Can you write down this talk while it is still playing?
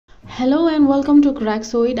Hello and welcome to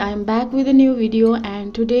Craxoid. I am back with a new video,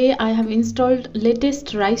 and today I have installed latest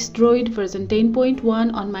RiceDroid version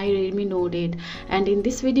 10.1 on my RedmiNote8, and in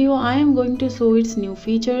this video I am going to show its new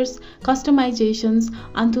features, customizations,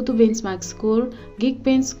 AnTuTu Benchmark score,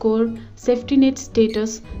 Geekbench score, safety net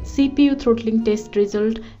status, CPU throttling test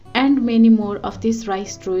result, and many more of this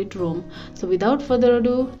RiceDroid ROM. So without further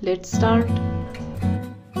ado, let's start.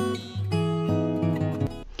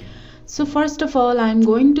 So first of all, I am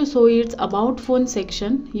going to show its about phone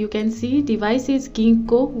section. You can see device is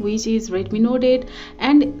Ginkgo, which is RedmiNote8,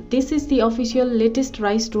 and this is the official latest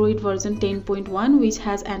RiceDroid version 10.1, which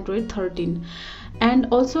has Android 13, and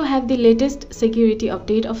also have the latest security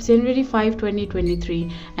update of January 5,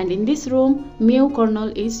 2023, and in this ROM, Meow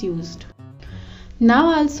kernel is used. Now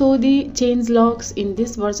I'll show the changelogs in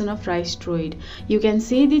this version of RiceDroid. You can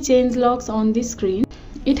see the changelogs on the screen.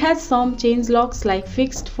 It has some changelogs like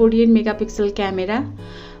fixed 48 megapixel camera,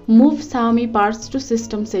 move Xiaomi Parts to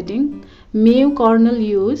system setting, Meow kernel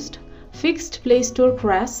used, fixed Play Store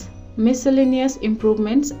crash, miscellaneous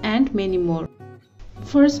improvements, and many more.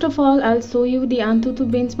 First of all, I'll show you the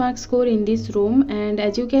AnTuTu Benchmark score in this ROM, and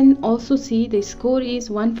as you can also see, the score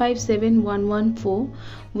is 157114,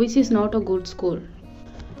 which is not a good score.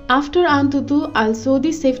 After AnTuTu, I'll show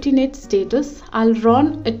the safety net status. I'll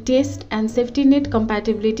run a test and safety net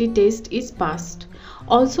compatibility test is passed.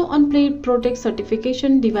 Also on Play Protect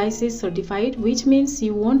certification, device is certified, which means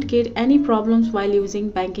you won't get any problems while using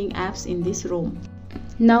banking apps in this ROM.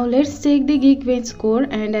 Now let's check the Geekbench score,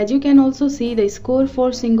 and as you can also see, the score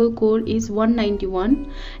for single core is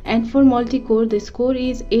 191, and for multi-core the score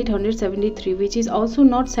is 873, which is also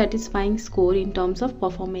not satisfying score in terms of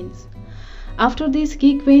performance. After this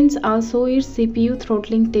Geekbench, I'll show its CPU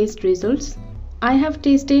throttling test results. I have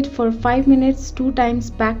tested for 5 minutes 2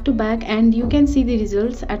 times back to back, and you can see the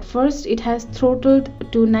results. At first it has throttled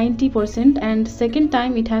to 90%, and second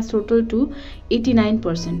time it has throttled to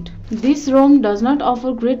 89%. This ROM does not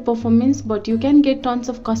offer great performance, but you can get tons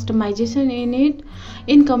of customization in it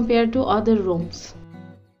in compared to other ROMs.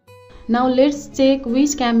 Now let's check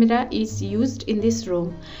which camera is used in this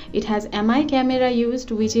ROM. It has MI camera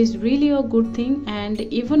used, which is really a good thing, and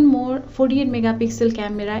even more 48 megapixel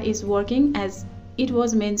camera is working as it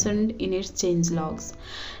was mentioned in its changelogs,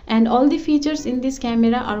 and all the features in this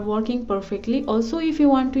camera are working perfectly. Also, if you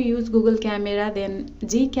want to use Google camera, then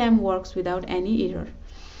Gcam works without any error.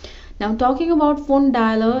 Now talking about phone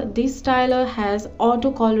dialer, this dialer has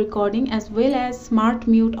auto call recording as well as smart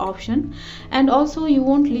mute option, and also you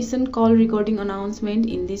won't listen call recording announcement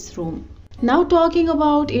in this ROM. Now talking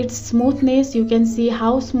about its smoothness, you can see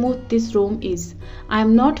how smooth this ROM is. I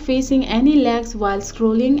am not facing any lags while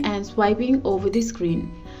scrolling and swiping over the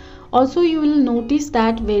screen. Also, you will notice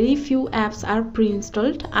that very few apps are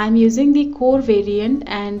pre-installed. I am using the core variant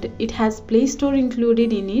and it has Play Store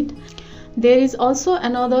included in it. There is also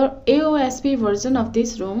another AOSP version of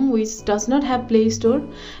this ROM which does not have Play Store,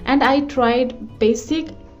 and I tried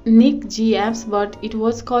basic Nick G apps, but it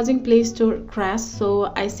was causing Play Store crash,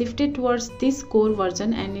 so I shifted towards this core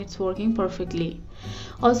version and it's working perfectly.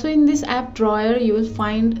 Also in this app drawer you will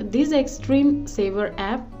find this Extreme Saver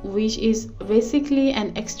app, which is basically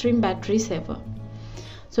an extreme battery saver.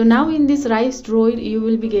 So now in this RiceDroid you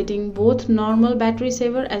will be getting both normal battery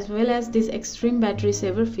saver as well as this extreme battery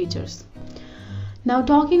saver features. Now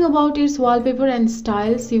talking about its wallpaper and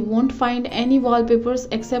styles, you won't find any wallpapers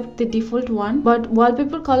except the default one, but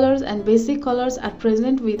wallpaper colors and basic colors are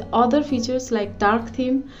present with other features like dark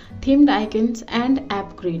theme, themed icons, and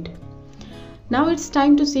app grid. Now it's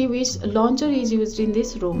time to see which launcher is used in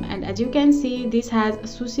this ROM, and as you can see, this has a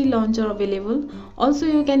Sushi launcher available. Also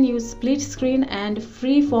you can use split screen and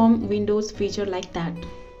freeform Windows feature like that.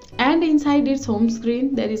 And inside its home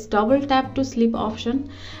screen there is double tap to sleep option,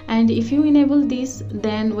 and if you enable this,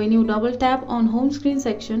 then when you double tap on home screen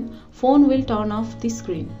section, phone will turn off the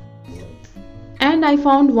screen. And I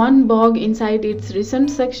found one bug inside its recent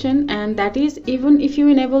section, and that is, even if you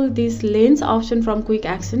enable this lens option from quick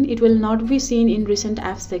action, it will not be seen in recent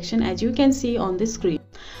apps section, as you can see on the screen.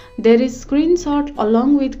 There is screenshot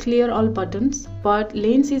along with clear all buttons, but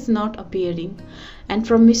lens is not appearing. And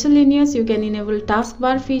from miscellaneous you can enable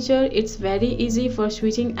taskbar feature. It's very easy for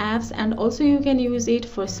switching apps, and also you can use it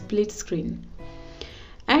for split screen.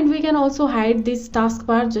 And we can also hide this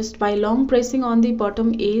taskbar just by long pressing on the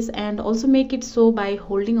bottom edge, and also make it so by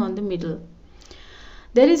holding on the middle.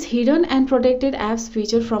 There is hidden and protected apps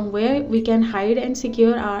feature from where we can hide and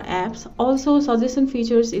secure our apps. Also suggestion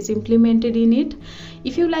features is implemented in it.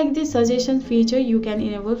 If you like this suggestion feature, you can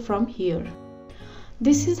enable from here.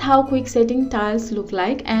 This is how quick setting tiles look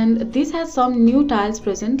like, and this has some new tiles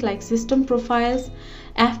present like system profiles,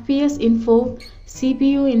 FPS info,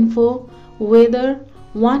 CPU info, weather,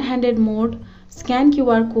 one-handed mode, scan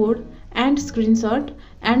QR code and screenshot.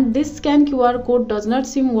 And this scan QR code does not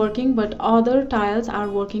seem working, but other tiles are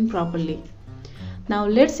working properly. Now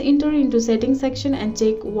let's enter into settings section and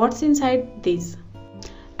check what's inside this.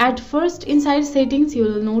 At first, inside settings you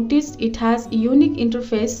will notice it has a unique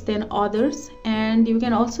interface than others, and you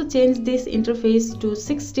can also change this interface to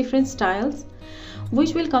 6 different styles,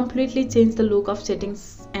 which will completely change the look of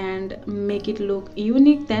settings and make it look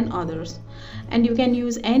unique than others. And you can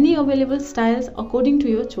use any available styles according to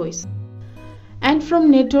your choice. And from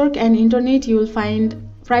network and internet you will find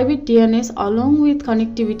private DNS along with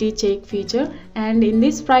connectivity check feature, and in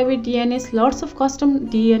this private DNS lots of custom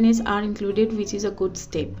DNS are included, which is a good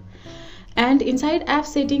step. And inside app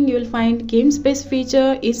setting you will find game space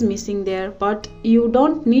feature is missing there, but you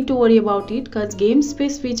don't need to worry about it because game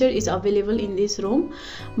space feature is available in this ROM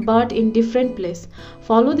but in different place.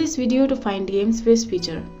 Follow this video to find game space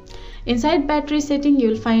feature. Inside battery setting you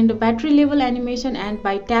will find a battery level animation, and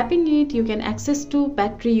by tapping it you can access to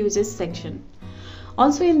battery usage section.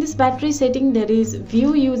 Also in this battery setting there is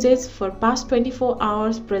view usage for past 24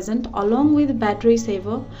 hours present along with battery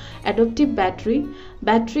saver, adaptive battery,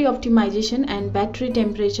 battery optimization and battery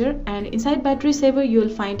temperature, and inside battery saver you will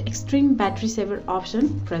find extreme battery saver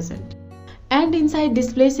option present. And inside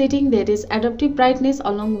display setting there is adaptive brightness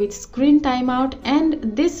along with screen timeout,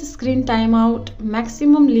 and this screen timeout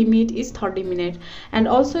maximum limit is 30 minutes, and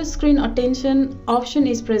also screen attention option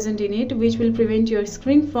is present in it, which will prevent your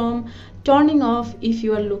screen from turning off if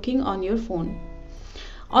you are looking on your phone.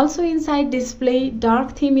 Also inside display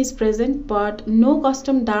dark theme is present, but no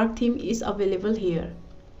custom dark theme is available here.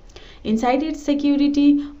 Inside its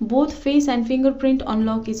security, both face and fingerprint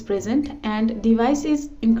unlock is present, and device is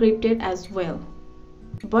encrypted as well.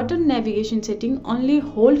 Button navigation setting, only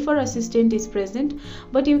hold for assistant is present,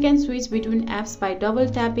 but you can switch between apps by double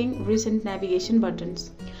tapping recent navigation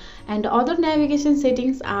buttons. And other navigation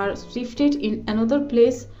settings are shifted in another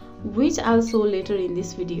place, which I'll show later in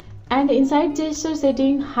this video. And inside gesture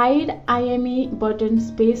setting, hide IME button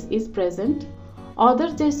space is present.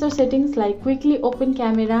 Other gesture settings like quickly open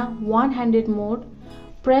camera, one-handed mode,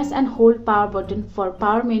 press and hold power button for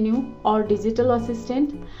power menu or digital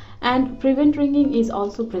assistant, and prevent ringing is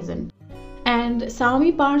also present. And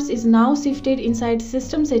Xiaomi Parts is now shifted inside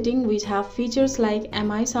system setting, which have features like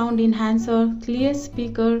MI sound enhancer, clear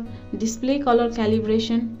speaker, display color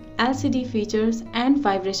calibration, LCD features and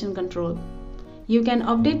vibration control. You can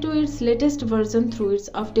update to its latest version through its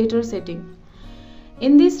updater setting.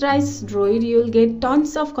 In this RiceDroid, you will get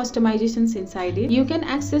tons of customizations inside it. You can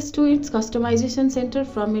access to its customization center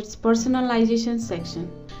from its personalization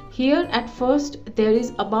section. Here at first there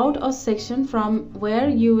is about us section from where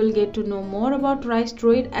you will get to know more about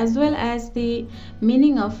RiceDroid as well as the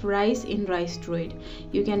meaning of rice in RiceDroid.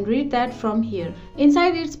 You can read that from here.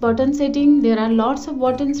 Inside its button setting there are lots of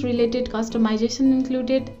buttons related customization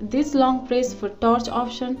included. This long press for torch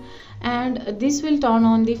option, and this will turn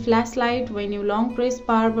on the flashlight when you long press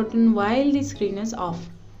power button while the screen is off.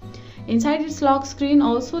 Inside its lock screen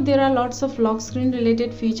also there are lots of lock screen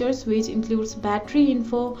related features, which includes battery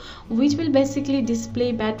info, which will basically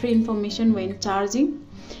display battery information when charging,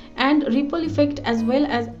 and ripple effect as well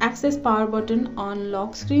as access power button on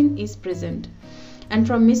lock screen is present. And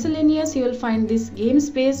from miscellaneous you will find this game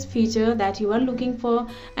space feature that you are looking for,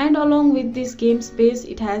 and along with this game space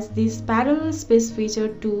it has this parallel space feature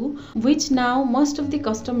too, which now most of the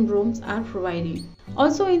custom ROMs are providing.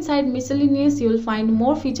 Also inside miscellaneous you will find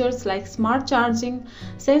more features like smart charging,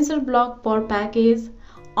 sensor block per package,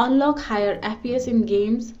 unlock higher FPS in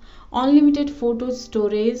games, unlimited photo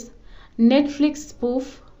storage, Netflix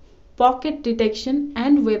spoof, pocket detection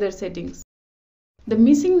and weather settings. The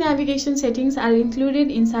missing navigation settings are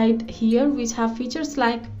included inside here, which have features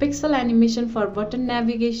like pixel animation for button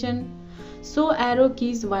navigation, show arrow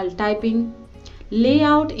keys while typing,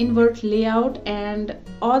 layout, invert layout and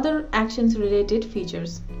other actions related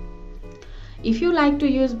features. If you like to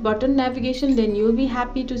use button navigation, then you'll be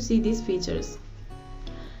happy to see these features.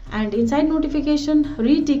 And inside notification,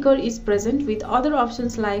 read ticker is present with other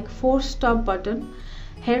options like force stop button,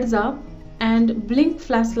 heads up and blink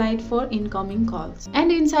flashlight for incoming calls.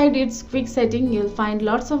 And inside its quick setting you'll find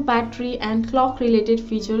lots of battery and clock related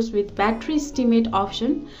features with battery estimate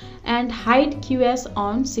option and hide QS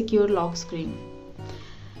on secure lock screen.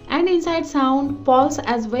 And inside sound, pulse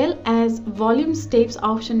as well as volume steps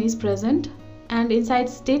option is present. And inside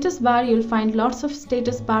status bar you'll find lots of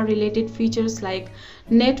status bar related features like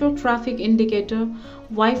network traffic indicator,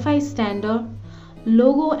 Wi-Fi standard,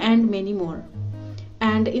 logo and many more.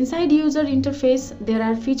 And inside user interface, there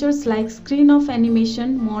are features like screen of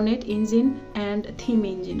animation, monet engine, and theme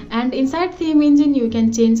engine. And inside theme engine, you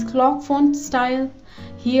can change clock font style.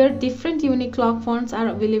 Here, different unique clock fonts are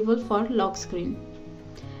available for lock screen.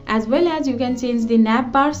 As well as you can change the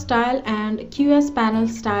navbar style and QS panel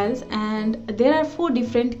styles, and there are 4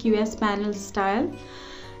 different QS panel style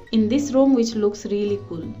in this ROM, which looks really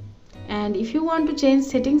cool. And if you want to change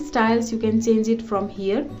setting styles, you can change it from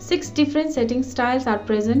here. 6 different setting styles are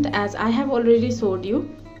present, as I have already showed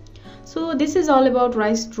you. So this is all about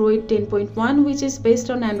RiceDroid 10.1, which is based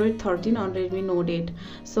on Android 13 on Redmi Note 8.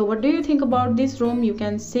 So what do you think about this ROM? You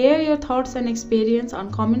can share your thoughts and experience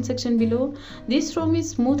on comment section below. This ROM is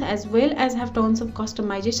smooth as well as have tons of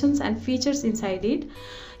customizations and features inside it.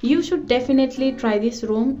 You should definitely try this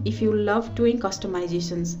ROM if you love doing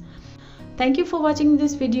customizations. Thank you for watching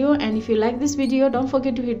this video, and if you like this video, don't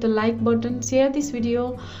forget to hit the like button, share this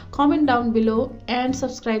video, comment down below, and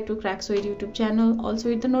subscribe to Craxoid YouTube channel. Also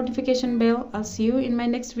hit the notification bell. I'll see you in my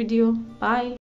next video. Bye.